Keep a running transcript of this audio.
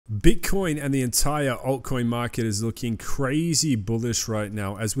Bitcoin and the entire altcoin market is looking crazy bullish right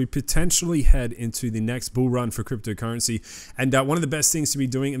now as we potentially head into the next bull run for cryptocurrency. And one of the best things to be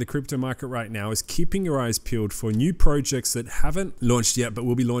doing in the crypto market right now is keeping your eyes peeled for new projects that haven't launched yet but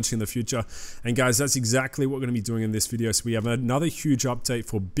will be launching in the future. And guys, that's exactly what we're going to be doing in this video. So we have another huge update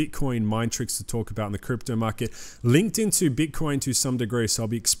for Bitcoin mind tricks to talk about in the crypto market, linked into Bitcoin to some degree. So I'll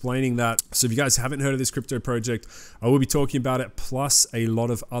be explaining that. So if you guys haven't heard of this crypto project, I will be talking about it, plus a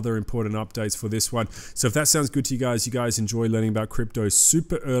lot of other important updates for this one. So if that sounds good to you guys enjoy learning about crypto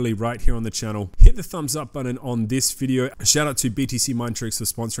super early right here on the channel, hit the thumbs up button on this video. Shout out to BTC Mind Tricks for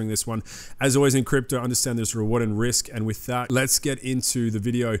sponsoring this one. As always in crypto, understand there's reward and risk. And with that, let's get into the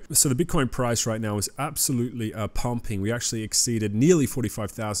video. So the Bitcoin price right now is absolutely pumping. We actually exceeded nearly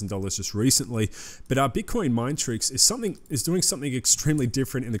 $45,000 just recently. But our Bitcoin Mind Tricks is doing something extremely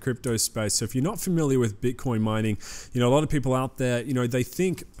different in the crypto space. So if you're not familiar with Bitcoin mining, a lot of people out there, they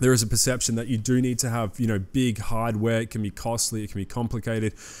think there is a perception that you do need to have, big hardware. It can be costly, it can be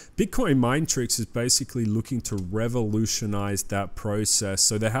complicated. Bitcoin Mind Tricks is basically looking to revolutionize that process.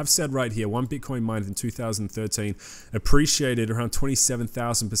 So they have said right here, one Bitcoin mined in 2013 appreciated around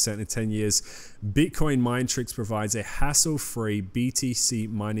 27,000% in 10 years. Bitcoin Mind Tricks provides a hassle-free BTC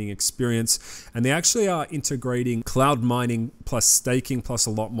mining experience, and they actually are integrating cloud mining plus staking plus a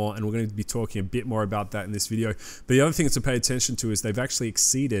lot more, and we're going to be talking a bit more about that in this video. But the other thing to pay attention to is they've actually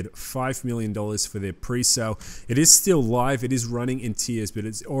exceeded $5 million for their pre-sale. It is still live, it is running in tiers, but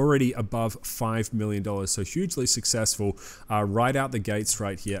it's already above $5 million, so hugely successful right out the gates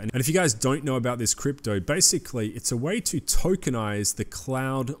right here. And if you guys don't know about this crypto, basically it's a way to tokenize the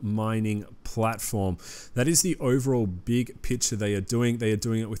cloud mining platform. That is the overall big picture they are doing. They are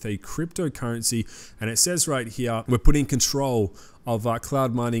doing it with a cryptocurrency, and it says right here, we're putting control of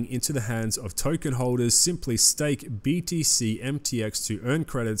cloud mining into the hands of token holders. Simply stake BTC MTX to earn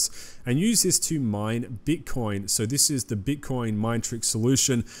credits and use this to mine Bitcoin. So this is the Bitcoin Mind Trick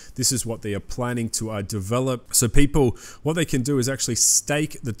solution. This is what they are planning to develop. So people, what they can do is actually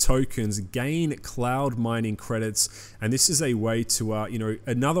stake the tokens, gain cloud mining credits, and this is a way to,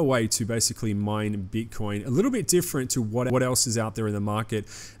 another way to basically mine Bitcoin. A little bit different to what else is out there in the market.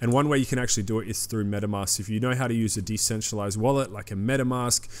 And one way you can actually do it is through MetaMask. If you know how to use a decentralized wallet like a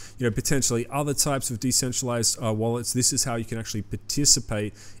MetaMask, potentially other types of decentralized wallets, this is how you can actually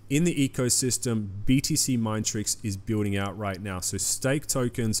participate in the ecosystem BTC Mind Tricks is building out right now. So stake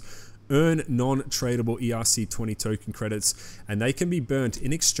tokens, earn non-tradable ERC20 token credits, and they can be burnt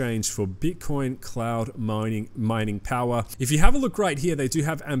in exchange for Bitcoin cloud mining power. If you have a look right here, they do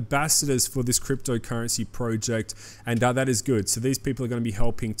have ambassadors for this cryptocurrency project, and that is good. So these people are going to be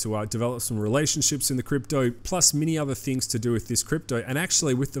helping to develop some relationships in the crypto, plus many other things to do with this crypto. And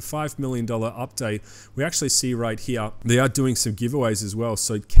actually with the $5 million update, we actually see right here, they are doing some giveaways as well.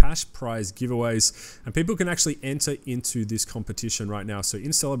 So cash prize giveaways, and people can actually enter into this competition right now. So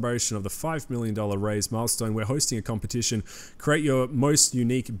in celebration of the $5 million raise milestone, we're hosting a competition. Create your most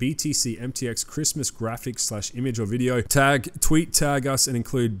unique BTC MTX Christmas graphic / image or video. Tweet tag us and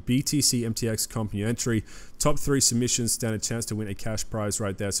include BTC MTX company entry. Top 3 submissions stand a chance to win a cash prize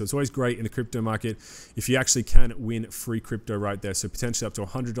right there. So it's always great in the crypto market if you actually can win free crypto right there. So potentially up to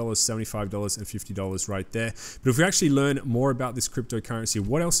 $100, $75, and $50 right there. But if we actually learn more about this cryptocurrency,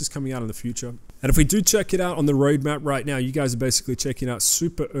 what else is coming out in the future? And if we do check it out on the roadmap right now, you guys are basically checking out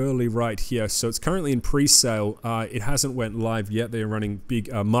super early right here. So it's currently in pre-sale. It hasn't went live yet. They are running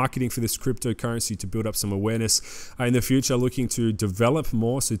big marketing for this cryptocurrency to build up some awareness. In the future, looking to develop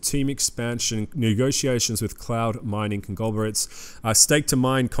more. So team expansion, negotiations with cloud mining conglomerates, stake to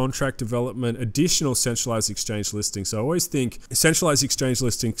mine, contract development, additional centralized exchange listings. So I always think centralized exchange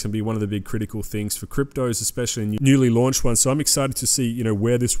listings can be one of the big critical things for cryptos, especially in newly launched ones. So I'm excited to see,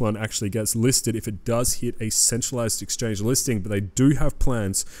 where this one actually gets listed if it does hit a centralized exchange listing, but they do have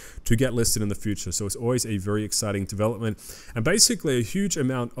plans to get listed in the future. So it's always a very exciting development, and basically a huge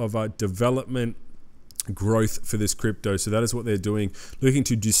amount of development growth for this crypto. So that is what they're doing, looking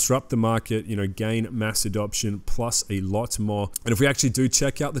to disrupt the market, gain mass adoption plus a lot more. And if we actually do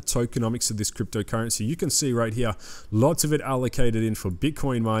check out the tokenomics of this cryptocurrency, you can see right here, lots of it allocated in for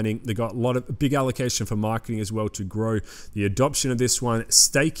Bitcoin mining. They got a lot of big allocation for marketing as well to grow the adoption of this one,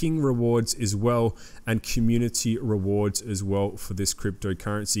 staking rewards as well, and community rewards as well for this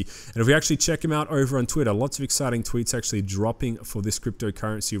cryptocurrency. And if we actually check them out over on Twitter, lots of exciting tweets actually dropping for this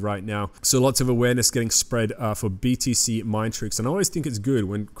cryptocurrency right now. So lots of awareness getting spread for BTC mind tricks. And I always think it's good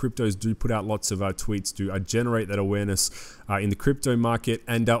when cryptos do put out lots of tweets to generate that awareness in the crypto market.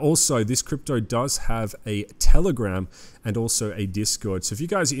 And also this crypto does have a Telegram and also a Discord. So if you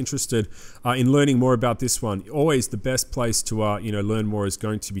guys are interested in learning more about this one, always the best place to learn more is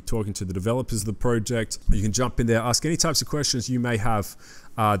going to be talking to the developers of the project. You can jump in there, ask any types of questions you may have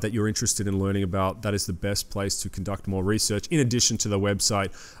that you're interested in learning about. That is the best place to conduct more research in addition to the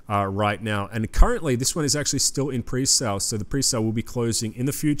website right now. And currently this one is actually still in pre-sale, so the pre-sale will be closing in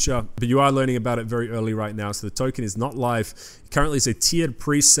the future, but you are learning about it very early right now. So the token is not live. Currently it's a tiered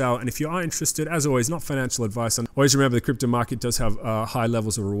pre-sale, and if you are interested, as always, not financial advice, and always remember the crypto market does have high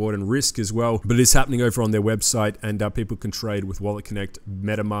levels of reward and risk as well, but it is happening over on their website, and people can trade with Wallet Connect,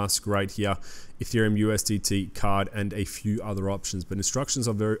 MetaMask right here, Ethereum, USDT, card, and a few other options. But instructions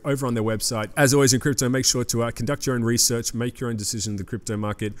are over on their website. As always in crypto, make sure to conduct your own research, make your own decision in the crypto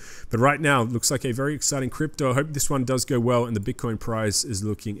market. But right now, looks like a very exciting crypto. I hope this one does go well, and the Bitcoin price is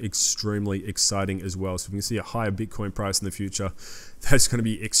looking extremely exciting as well. So we can see a higher Bitcoin price in the future. That's going to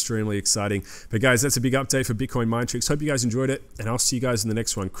be extremely exciting. But guys, that's a big update for Bitcoin Mind Tricks. Hope you guys enjoyed it, and I'll see you guys in the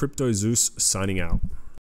next one. Crypto Zeus signing out.